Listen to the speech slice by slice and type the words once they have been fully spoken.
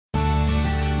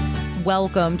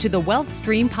Welcome to the Wealth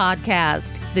Stream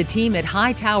Podcast. The team at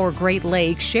Hightower Great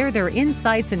Lakes share their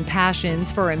insights and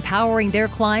passions for empowering their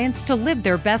clients to live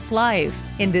their best life.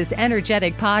 In this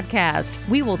energetic podcast,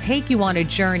 we will take you on a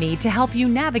journey to help you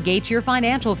navigate your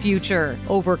financial future,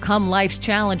 overcome life's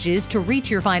challenges to reach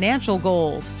your financial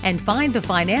goals, and find the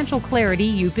financial clarity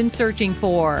you've been searching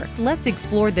for. Let's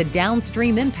explore the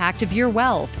downstream impact of your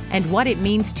wealth and what it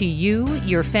means to you,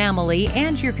 your family,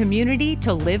 and your community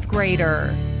to live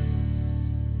greater.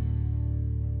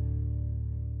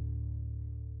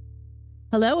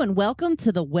 Hello and welcome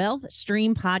to the Wealth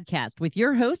Stream Podcast with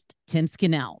your host, Tim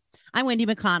Scannell. I'm Wendy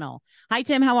McConnell. Hi,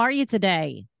 Tim. How are you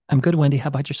today? I'm good, Wendy. How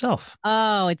about yourself?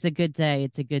 Oh, it's a good day.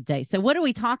 It's a good day. So what are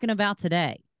we talking about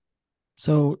today?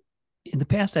 So in the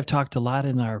past, I've talked a lot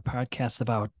in our podcast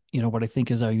about, what I think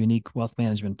is our unique wealth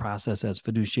management process as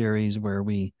fiduciaries, where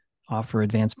we offer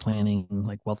advanced planning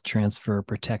like wealth transfer,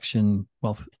 protection,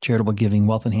 wealth, charitable giving,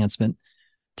 wealth enhancement.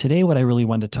 Today, what I really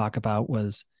wanted to talk about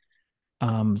was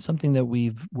something that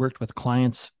we've worked with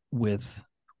clients with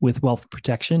wealth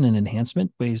protection and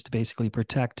enhancement, ways to basically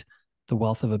protect the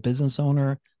wealth of a business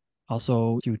owner,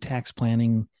 also through tax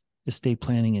planning, estate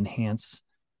planning, enhance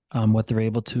what they're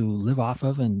able to live off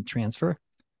of and transfer.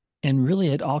 And really,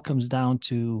 it all comes down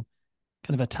to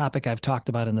kind of a topic I've talked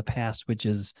about in the past, which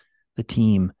is the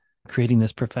team, creating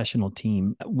this professional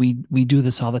team. We do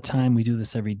this all the time. We do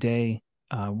this every day.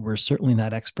 We're certainly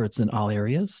not experts in all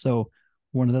areas. So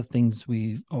one of the things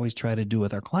we always try to do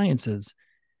with our clients is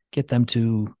get them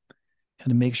to kind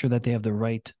of make sure that they have the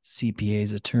right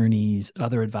CPAs, attorneys,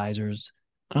 other advisors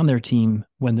on their team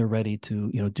when they're ready to,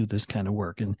 do this kind of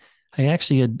work. And I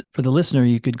actually had, for the listener,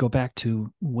 you could go back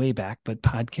to way back, but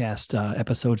podcast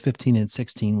episode 15 and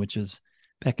 16, which is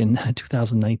back in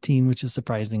 2019, which is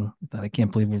surprising that I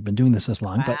can't believe we've been doing this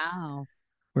long, but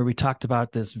where we talked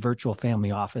about this virtual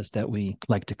family office that we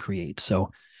like to create.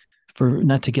 So for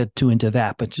not to get too into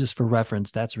that, but just for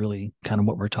reference, that's really kind of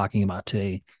what we're talking about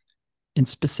today. And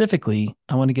specifically,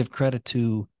 I want to give credit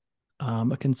to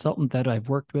a consultant that I've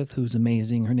worked with who's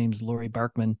amazing. Her name's Lori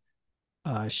Barkman.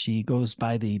 She goes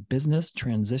by the Business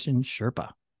Transition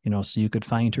Sherpa, so you could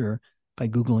find her by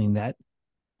Googling that.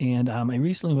 And I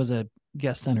recently was a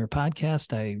guest on her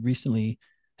podcast. I recently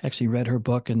actually read her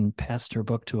book and passed her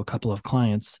book to a couple of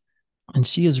clients. And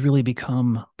she has really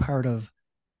become part of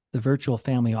the virtual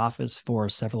family office for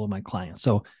several of my clients.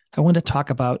 So I want to talk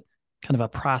about kind of a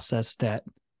process that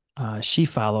she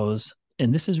follows.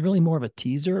 And this is really more of a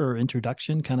teaser or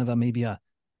introduction, kind of maybe a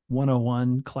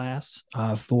 101 class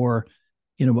for,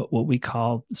 what we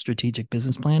call strategic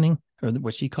business planning, or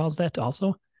what she calls that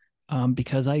also,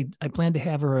 because I plan to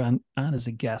have her on as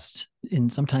a guest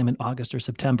sometime in August or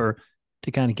September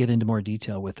to kind of get into more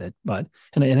detail with it. But,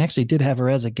 and I actually did have her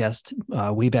as a guest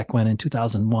way back when in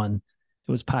 2001.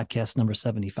 It was podcast number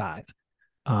 75.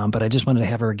 But I just wanted to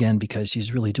have her again because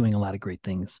she's really doing a lot of great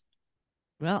things.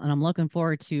 Well, and I'm looking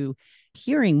forward to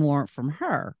hearing more from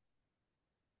her.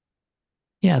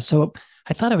 Yeah, so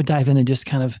I thought I would dive in and just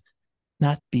kind of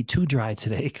not be too dry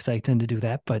today because I tend to do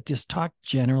that, but just talk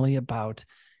generally about,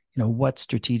 what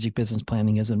strategic business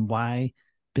planning is and why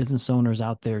business owners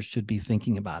out there should be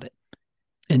thinking about it.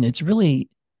 And it's really,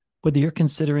 whether you're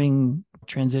considering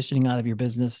transitioning out of your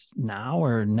business now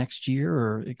or next year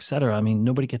or et cetera. I mean,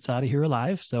 nobody gets out of here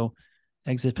alive. So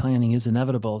exit planning is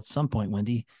inevitable at some point,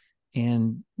 Wendy.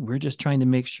 And we're just trying to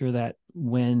make sure that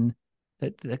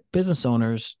that business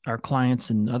owners, our clients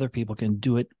and other people can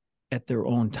do it at their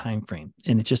own time frame.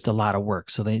 And it's just a lot of work.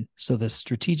 So the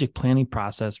strategic planning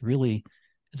process really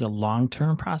is a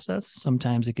long-term process.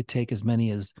 Sometimes it could take as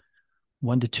many as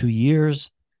 1 to 2 years.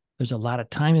 There's a lot of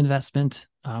time investment,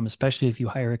 especially if you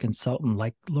hire a consultant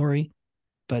like Lori,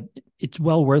 but it's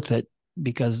well worth it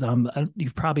because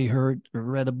you've probably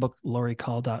read a book Lori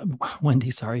called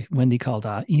Wendy called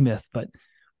E-Myth. But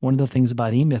one of the things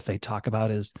about E-Myth they talk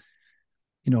about is,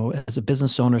 as a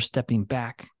business owner stepping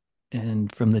back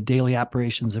and from the daily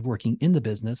operations of working in the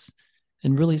business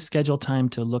and really schedule time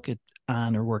to look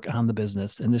or work on the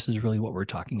business. And this is really what we're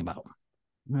talking about.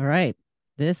 All right.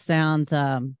 This sounds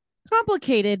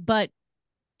complicated, but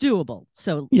doable.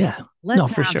 So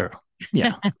for sure.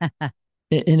 Yeah.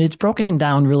 And it's broken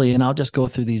down really, and I'll just go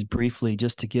through these briefly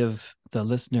just to give the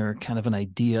listener kind of an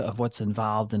idea of what's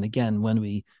involved. And again, when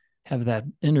we have that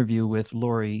interview with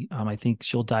Lori, I think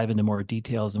she'll dive into more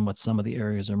details and what some of the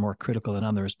areas are more critical than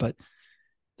others. But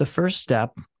the first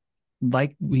step,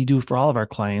 like we do for all of our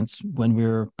clients when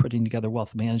we're putting together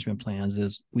wealth management plans,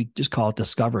 is we just call it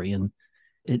discovery. And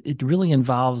it really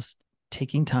involves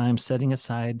taking time, setting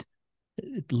aside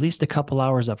at least a couple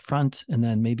hours up front, and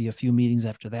then maybe a few meetings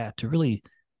after that to really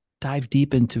dive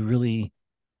deep into really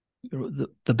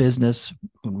the business.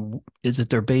 Is it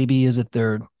their baby?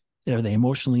 Are they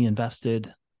emotionally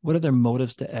invested? What are their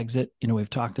motives to exit? We've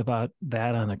talked about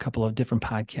that on a couple of different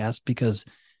podcasts, because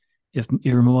if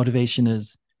your motivation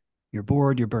is you're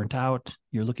bored, you're burnt out,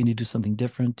 you're looking to do something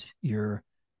different, your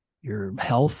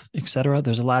health, et cetera,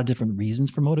 there's a lot of different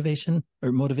reasons for motivation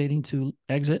or motivating to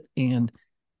exit. And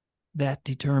that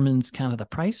determines kind of the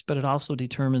price, but it also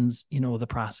determines, the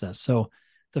process. So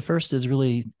the first is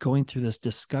really going through this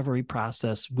discovery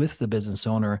process with the business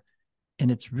owner.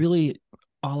 And it's really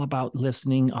all about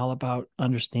listening, all about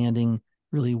understanding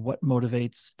really what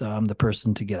motivates the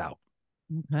person to get out.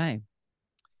 Okay.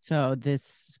 So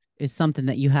this is something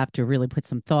that you have to really put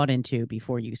some thought into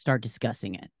before you start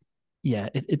discussing it. Yeah,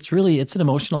 it's an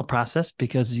emotional process,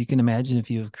 because you can imagine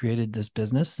if you've created this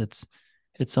business, it's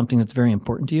something that's very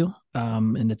important to you,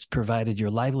 and it's provided your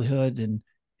livelihood, and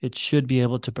it should be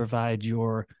able to provide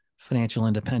your financial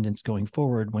independence going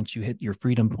forward once you hit your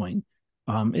freedom point.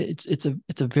 It's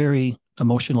a very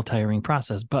emotional, tiring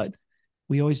process, but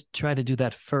we always try to do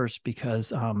that first,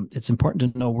 because it's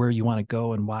important to know where you want to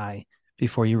go and why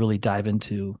before you really dive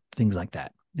into things like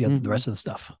that, the rest of the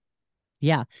stuff.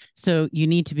 Yeah. So you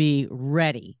need to be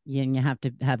ready, and you have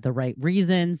to have the right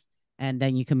reasons, and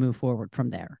then you can move forward from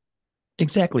there.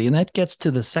 Exactly. And that gets to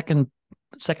the second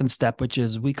step, which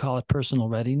is, we call it personal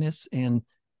readiness. And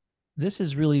this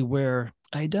is really where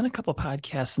I had done a couple of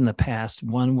podcasts in the past.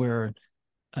 One where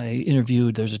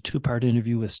there's a 2-part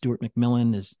interview with Stuart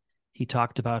McMillan. He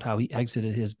talked about how he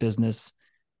exited his business.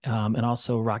 And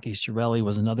also Rocky Shirelli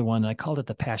was another one. I called it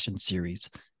the Passion Series.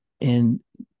 And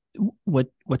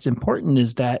what's important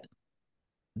is that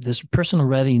this personal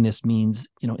readiness means,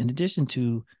 in addition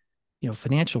to,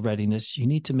 financial readiness, you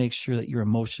need to make sure that you're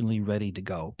emotionally ready to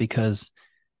go, because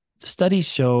studies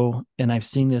show, and I've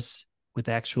seen this with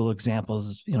actual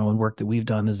examples, in work that we've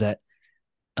done, is that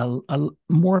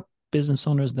more business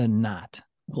owners than not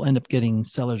will end up getting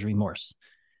seller's remorse,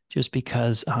 just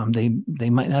because they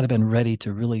might not have been ready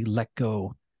to really let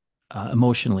go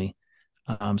emotionally.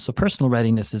 So personal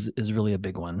readiness is really a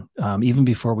big one, even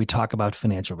before we talk about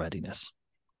financial readiness.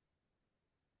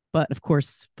 But of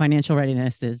course, financial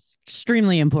readiness is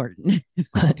extremely important.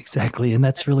 Exactly. And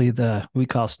that's really we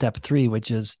call step 3, which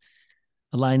is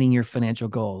aligning your financial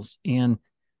goals. And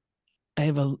I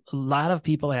have a lot of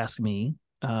people ask me,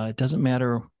 it doesn't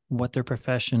matter what their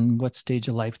profession, what stage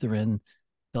of life they're in,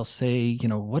 they'll say,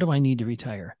 what do I need to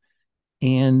retire?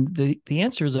 And the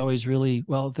answer is always really,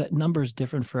 well, that number is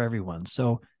different for everyone.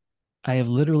 So I have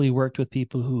literally worked with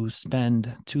people who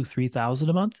spend $2,000-3,000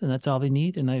 a month, and that's all they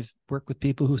need. And I've worked with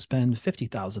people who spend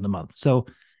 $50,000 a month. So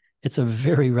it's a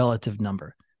very relative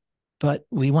number. But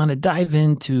we want to dive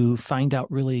in to find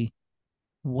out really,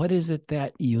 what is it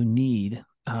that you need?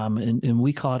 And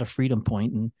we call it a freedom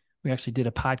point. And we actually did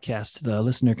a podcast. The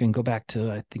listener can go back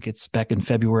to, I think it's back in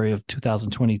February of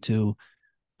 2022,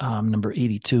 number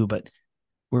 82, but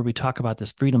where we talk about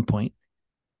this freedom point.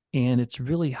 And it's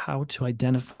really how to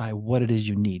identify what it is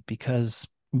you need, because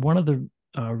one of the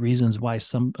reasons why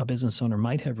a business owner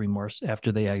might have remorse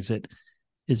after they exit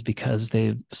is because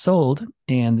they've sold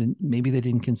and maybe they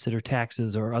didn't consider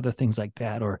taxes or other things like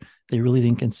that, or they really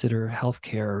didn't consider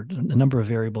healthcare, a number of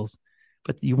variables.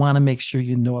 But you want to make sure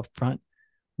you know up front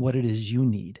what it is you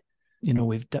need.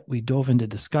 We dove into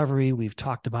discovery. We've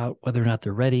talked about whether or not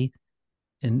they're ready.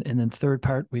 And then third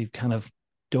part, we've kind of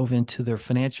dove into their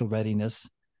financial readiness.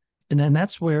 And then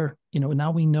that's where,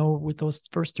 now we know with those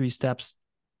first 3 steps,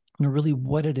 really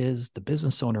what it is the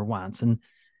business owner wants. And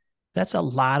that's a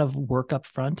lot of work up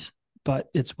front, but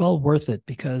it's well worth it,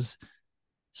 because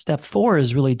step 4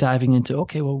 is really diving into,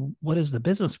 okay, well, what is the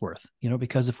business worth?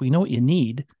 Because if we know what you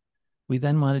need, we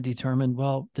then want to determine,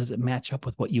 well, does it match up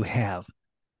with what you have?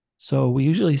 So we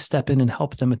usually step in and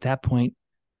help them at that point,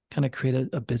 kind of create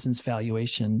a business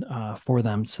valuation for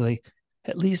them, so they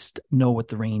at least know what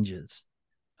the range is.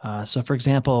 So for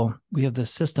example, we have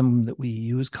this system that we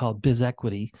use called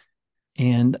BizEquity,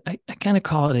 and I kind of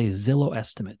call it a Zillow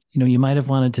estimate. You might have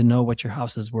wanted to know what your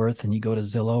house is worth, and you go to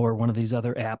Zillow or one of these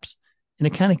other apps, and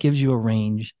it kind of gives you a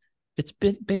range. It's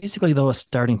basically, though, a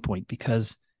starting point,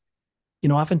 because,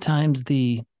 oftentimes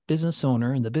the business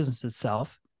owner and the business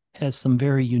itself has some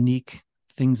very unique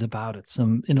things about it,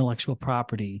 some intellectual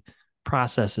property,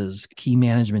 processes, key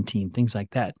management team, things like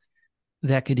that,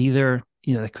 that could either,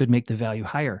 that could make the value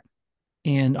higher.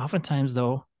 And oftentimes,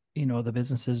 though, the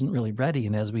business isn't really ready.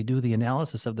 And as we do the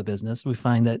analysis of the business, we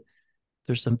find that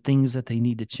there's some things that they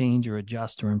need to change or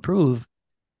adjust or improve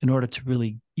in order to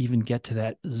really even get to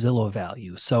that Zillow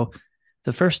value. So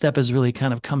the first step is really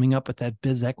kind of coming up with that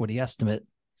BizEquity estimate.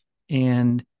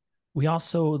 And We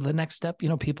also, the next step,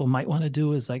 people might want to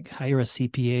do is like hire a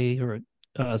CPA or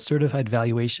a certified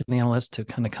valuation analyst to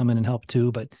kind of come in and help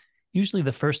too. But usually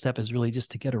the first step is really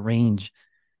just to get a range,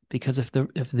 because if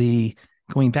the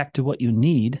going back to what you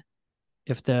need,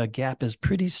 if the gap is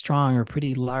pretty strong or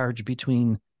pretty large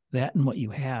between that and what you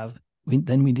have,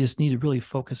 then we just need to really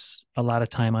focus a lot of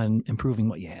time on improving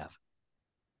what you have.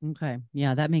 Okay.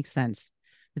 Yeah, that makes sense.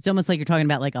 It's almost like you're talking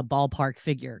about like a ballpark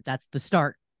figure. That's the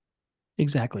start.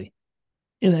 Exactly.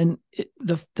 And then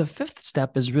the fifth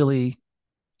step is really,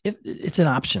 if it's an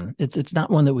option. It's not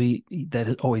one that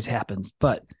it always happens,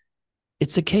 but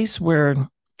it's a case where,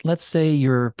 let's say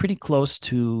you're pretty close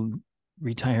to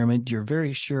retirement. You're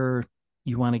very sure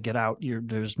you want to get out.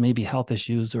 There's maybe health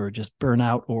issues or just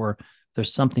burnout, or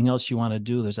there's something else you want to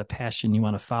do. There's a passion you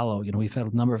want to follow. We've had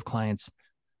a number of clients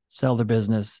sell their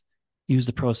business, use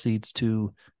the proceeds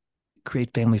to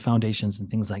create family foundations and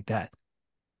things like that.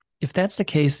 If that's the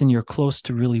case and you're close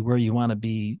to really where you want to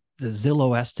be, the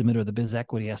Zillow estimate or the Biz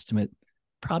Equity estimate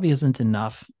probably isn't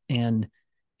enough. And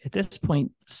at this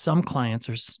point, some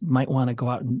clients might want to go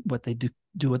out and what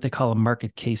they call a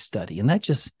market case study. And that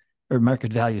just, or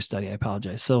market value study, I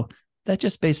apologize. So that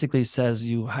just basically says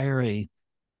you hire a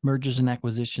mergers and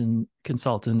acquisition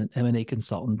consultant, an M&A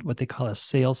consultant, what they call a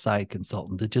sales side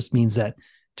consultant. It just means that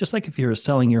just like if you're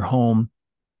selling your home,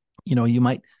 you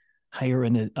might hire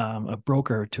a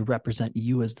broker to represent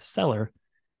you as the seller,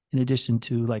 in addition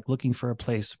to like looking for a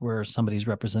place where somebody's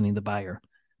representing the buyer.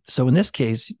 So in this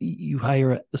case, you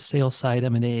hire a sales side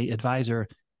M&A advisor,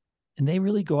 and they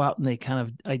really go out and they kind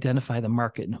of identify the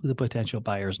market and who the potential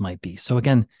buyers might be. So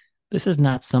again, this is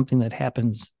not something that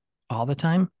happens all the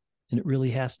time, and it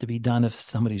really has to be done if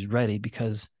somebody's ready,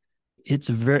 because it's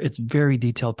very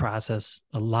detailed process,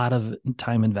 a lot of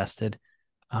time invested.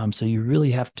 So you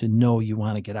really have to know you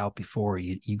want to get out before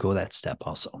you go that step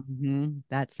also. Mm-hmm.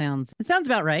 It sounds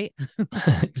about right.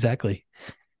 Exactly.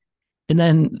 And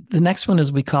then the next one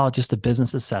is, we call it just a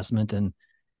business assessment. And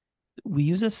we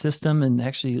use a system. And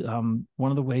actually,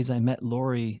 one of the ways I met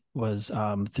Lori was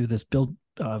through this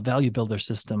value builder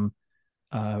system.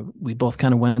 We both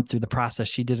kind of went through the process.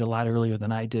 She did a lot earlier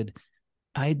than I did.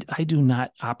 I do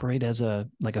not operate as a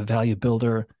value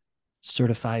builder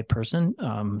certified person.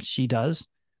 She does,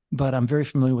 but I'm very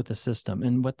familiar with the system.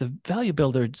 And what the value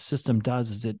builder system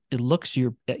does is it looks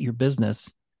at your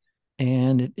business,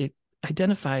 and it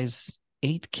identifies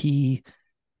 8 key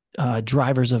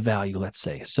drivers of value, let's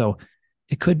say. So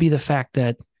it could be the fact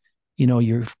that,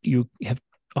 you have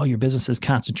all your businesses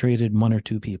concentrated in 1 or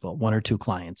 2 people, 1 or 2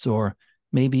 clients, or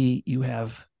maybe you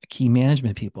have key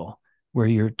management people where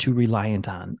you're too reliant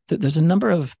on. There's a number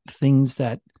of things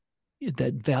that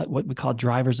what we call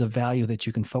drivers of value that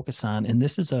you can focus on. And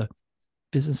this is a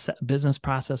business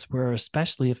process where,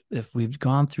 especially if we've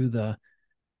gone through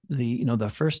the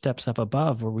first steps up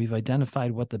above, where we've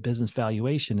identified what the business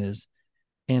valuation is,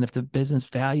 and if the business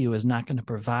value is not going to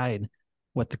provide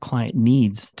what the client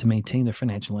needs to maintain their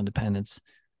financial independence,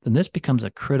 then this becomes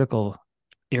a critical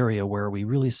area where we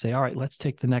really say, all right, let's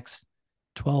take the next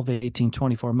 12, 18,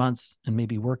 24 months and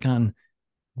maybe work on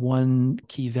 1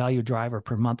 key value driver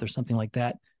per month or something like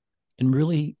that, and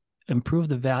really improve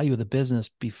the value of the business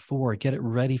before, get it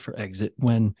ready for exit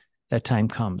when that time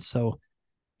comes. So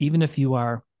even if you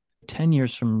are 10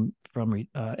 years from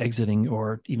exiting,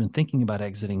 or even thinking about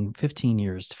exiting, 15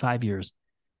 years, 5 years,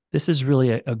 this is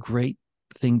really a great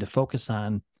thing to focus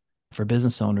on for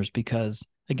business owners, because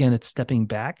again, it's stepping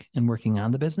back and working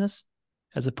on the business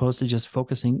as opposed to just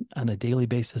focusing on a daily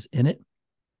basis in it.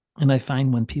 And I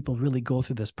find when people really go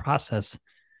through this process,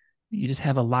 you just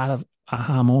have a lot of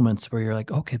aha moments where you're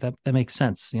like, okay, that makes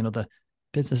sense. The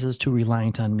business is too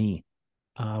reliant on me.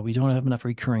 We don't have enough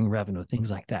recurring revenue, things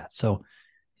like that. So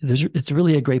it's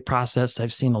really a great process.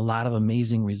 I've seen a lot of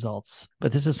amazing results,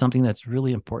 but this is something that's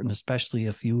really important, especially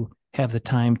if you have the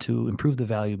time to improve the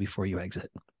value before you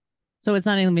exit. So it's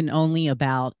not even only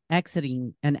about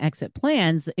exiting and exit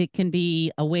plans. It can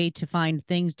be a way to find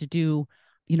things to do,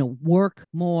 work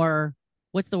more.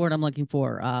 What's the word I'm looking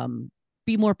for?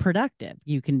 Be more productive.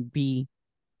 You can be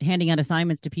handing out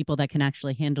assignments to people that can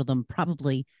actually handle them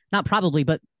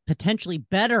but potentially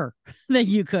better than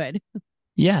you could.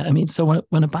 Yeah. I mean, so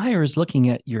when a buyer is looking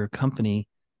at your company,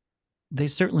 they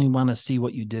certainly want to see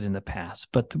what you did in the past,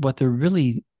 but what they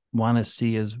really want to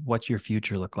see is what's your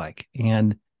future look like.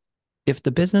 And if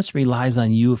the business relies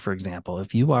on you, for example,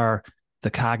 if you are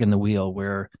the cog in the wheel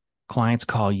where clients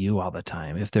call you all the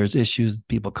time, if there's issues,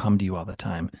 people come to you all the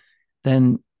time,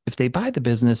 then if they buy the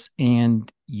business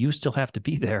and you still have to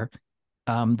be there,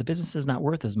 the business is not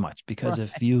worth as much, because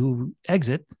if you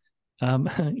exit,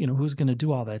 who's going to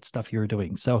do all that stuff you're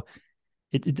doing? So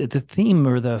The theme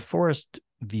or the forest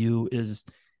view is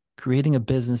creating a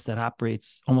business that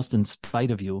operates almost in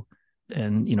spite of you.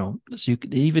 And, so you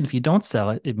could, even if you don't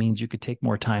sell it, it means you could take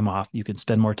more time off. You can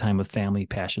spend more time with family,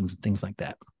 passions, and things like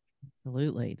that.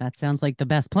 Absolutely. That sounds like the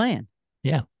best plan.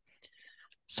 Yeah.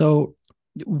 So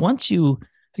once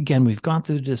again, we've gone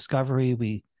through the discovery,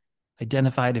 we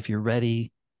identified if you're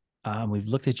ready. We've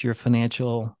looked at your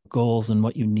financial goals and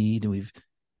what you need. And we've,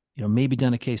 maybe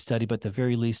done a case study, but at the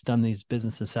very least done these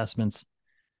business assessments.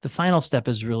 The final step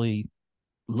is really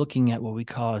looking at what we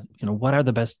call, what are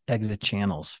the best exit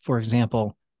channels? For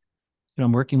example,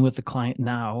 I'm working with a client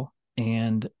now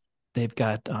and they've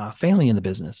got family in the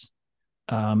business.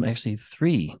 Actually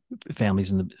three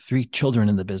children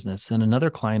in the business. And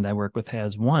another client I work with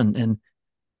has one. And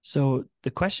so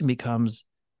the question becomes,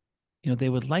 they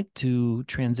would like to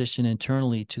transition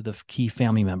internally to the key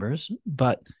family members,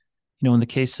 but in the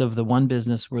case of the one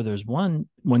business where there's one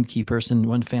key person,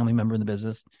 one family member in the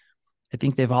business, I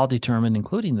think they've all determined,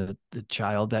 including the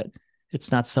child, that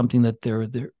it's not something that they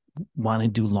want to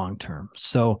do long term.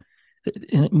 So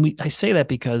I say that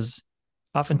because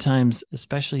oftentimes,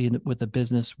 especially with a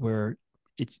business where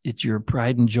it's your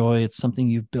pride and joy, it's something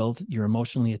you've built, you're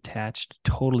emotionally attached,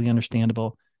 totally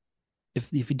understandable.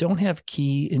 If you don't have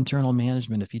key internal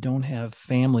management, if you don't have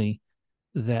family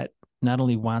that not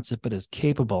only wants it but is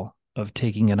capable of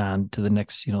taking it on to the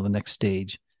next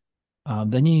stage,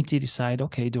 then you need to decide,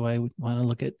 okay, do I want to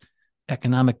look at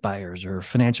economic buyers or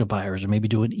financial buyers, or maybe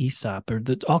do an ESOP, or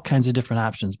all kinds of different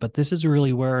options. But this is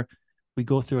really where we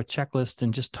go through a checklist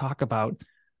and just talk about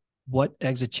what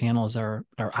exit channels are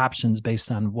options based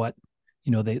on what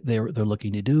they're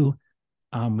looking to do.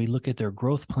 We look at their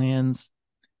growth plans,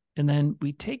 and then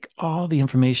we take all the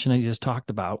information I just talked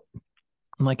about.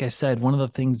 And like I said, one of the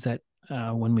things that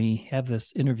when we have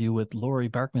this interview with Lori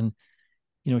Barkman,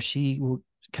 she will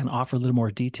kind of offer a little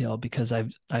more detail, because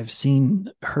I've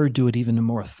seen her do it even in a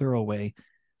more thorough way.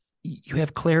 You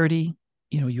have clarity,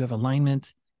 you have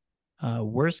alignment.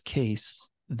 Worst case,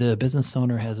 the business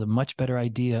owner has a much better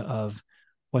idea of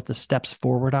what the steps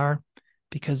forward are.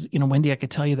 Because, Wendy, I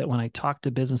could tell you that when I talk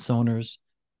to business owners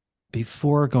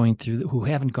before who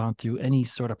haven't gone through any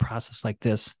sort of process like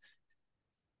this,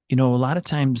 a lot of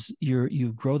times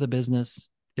you grow the business,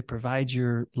 it provides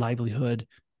your livelihood,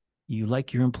 you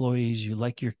like your employees, you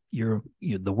like your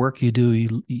the work you do,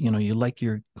 you like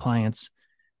your clients.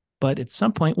 But at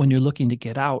some point when you're looking to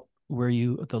get out, where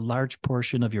the large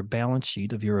portion of your balance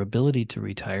sheet, of your ability to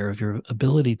retire, of your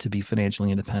ability to be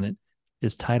financially independent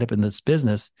is tied up in this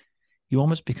business, you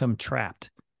almost become trapped.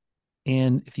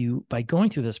 And by going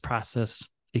through this process,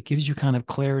 it gives you kind of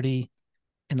clarity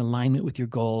and alignment with your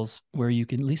goals, where you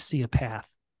can at least see a path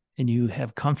and you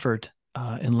have comfort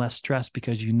and less stress,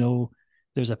 because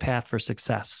there's a path for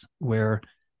success where,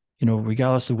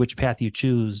 regardless of which path you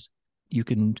choose, you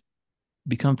can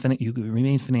you can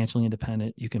remain financially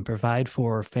independent. You can provide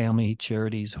for family,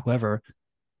 charities, whoever.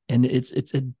 And it's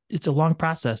a long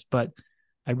process, but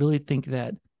I really think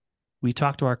that we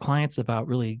talk to our clients about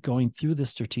really going through the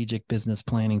strategic business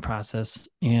planning process.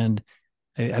 And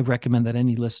I recommend that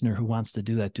any listener who wants to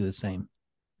do that, do the same.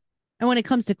 And when it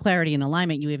comes to clarity and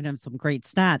alignment, you even have some great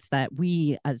stats that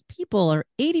we as people are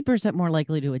 80% more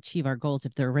likely to achieve our goals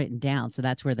if they're written down. So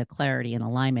that's where the clarity and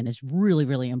alignment is really,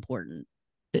 really important.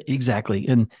 Exactly.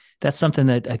 And that's something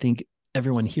that I think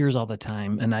everyone hears all the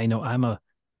time. And I know I'm a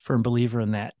firm believer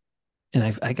in that.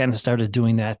 And I kind of started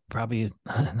doing that probably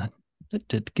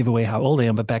to give away how old I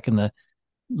am, but back in the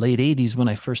late 80s, when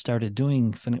I first started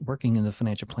working in the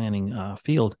financial planning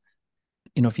field,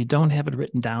 if you don't have it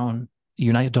written down,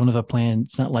 don't have a plan,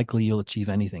 it's not likely you'll achieve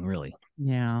anything, really.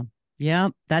 Yeah. Yeah,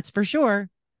 that's for sure.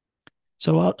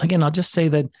 So I'll just say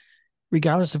that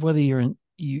regardless of whether you're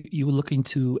looking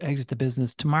to exit the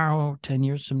business tomorrow, 10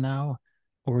 years from now,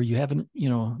 or you haven't,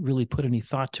 really put any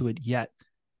thought to it yet,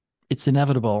 it's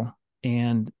inevitable.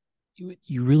 And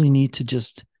you really need to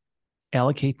just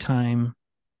allocate time.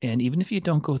 And even if you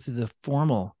don't go through the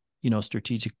formal,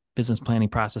 strategic business planning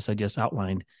process I just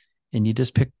outlined, and you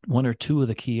just pick one or two of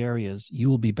the key areas,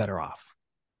 you will be better off.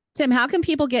 Tim, how can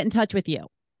people get in touch with you?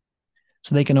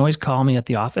 So they can always call me at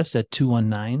the office at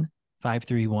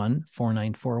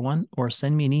 219-531-4941, or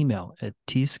send me an email at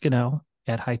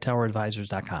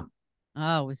tscannell@hightoweradvisors.com.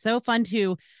 Oh, it was so fun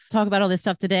to talk about all this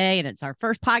stuff today. And it's our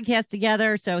first podcast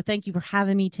together. So thank you for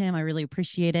having me, Tim. I really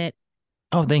appreciate it.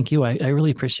 Oh, thank you. I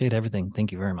really appreciate everything.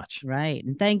 Thank you very much. Right.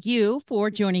 And thank you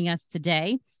for joining us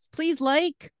today. Please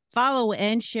follow,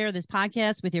 and share this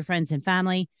podcast with your friends and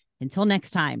family. Until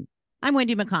next time, I'm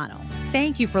Wendy McConnell.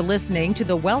 Thank you for listening to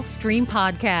the Wealth Stream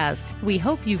podcast. We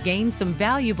hope you gained some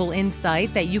valuable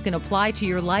insight that you can apply to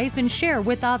your life and share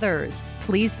with others.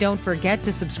 Please don't forget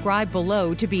to subscribe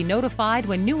below to be notified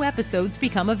when new episodes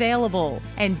become available.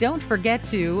 And don't forget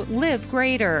to live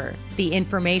greater. The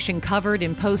information covered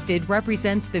and posted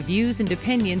represents the views and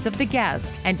opinions of the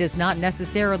guest and does not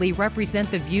necessarily represent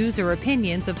the views or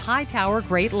opinions of Hightower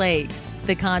Great Lakes.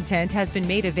 The content has been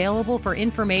made available for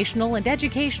informational and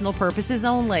educational purposes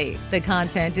only. The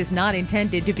content is not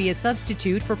intended to be a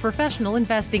substitute for professional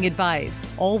investing advice.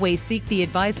 Always seek the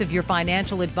advice of your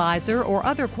financial advisor or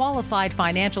other qualified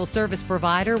financial service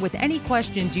provider with any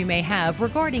questions you may have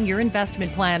regarding your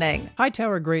investment planning.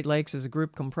 Hightower Great Lakes is a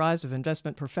group comprised of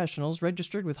investment professionals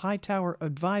registered with Hightower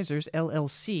Advisors,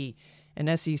 LLC,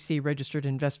 an SEC-registered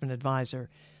investment advisor.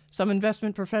 Some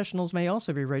investment professionals may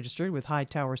also be registered with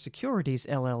Hightower Securities,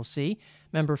 LLC,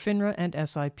 member FINRA and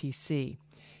SIPC.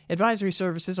 Advisory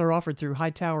services are offered through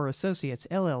Hightower Associates,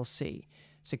 LLC.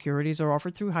 Securities are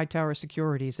offered through Hightower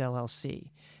Securities, LLC.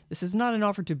 This is not an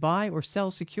offer to buy or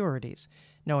sell securities.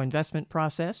 No investment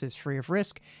process is free of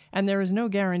risk, and there is no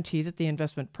guarantee that the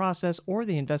investment process or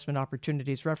the investment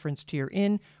opportunities referenced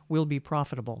herein will be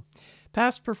profitable.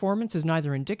 Past performance is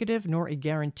neither indicative nor a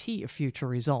guarantee of future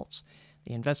results.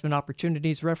 The investment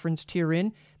opportunities referenced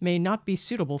herein may not be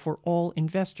suitable for all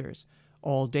investors.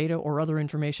 All data or other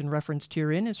information referenced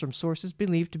herein is from sources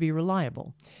believed to be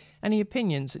reliable. Any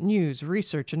opinions, news,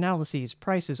 research, analyses,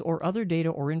 prices, or other data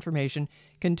or information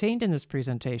contained in this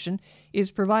presentation is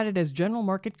provided as general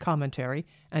market commentary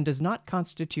and does not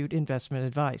constitute investment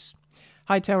advice.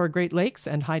 Hightower Great Lakes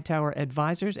and Hightower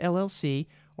Advisors, LLC,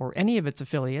 or any of its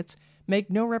affiliates, make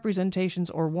no representations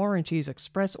or warranties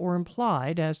express or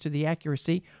implied as to the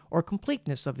accuracy or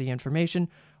completeness of the information,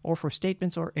 or for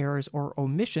statements or errors or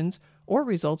omissions or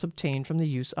results obtained from the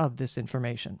use of this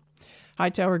information.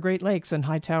 Hightower Great Lakes and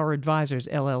Hightower Advisors,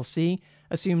 LLC,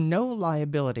 assume no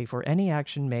liability for any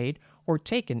action made or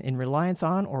taken in reliance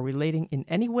on or relating in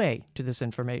any way to this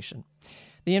information.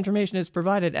 The information is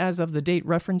provided as of the date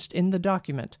referenced in the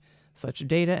document. Such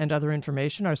data and other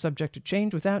information are subject to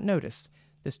change without notice.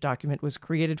 This document was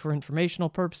created for informational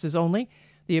purposes only.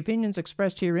 The opinions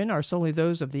expressed herein are solely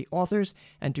those of the authors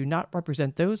and do not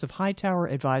represent those of Hightower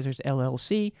Advisors,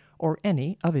 LLC, or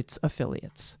any of its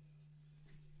affiliates.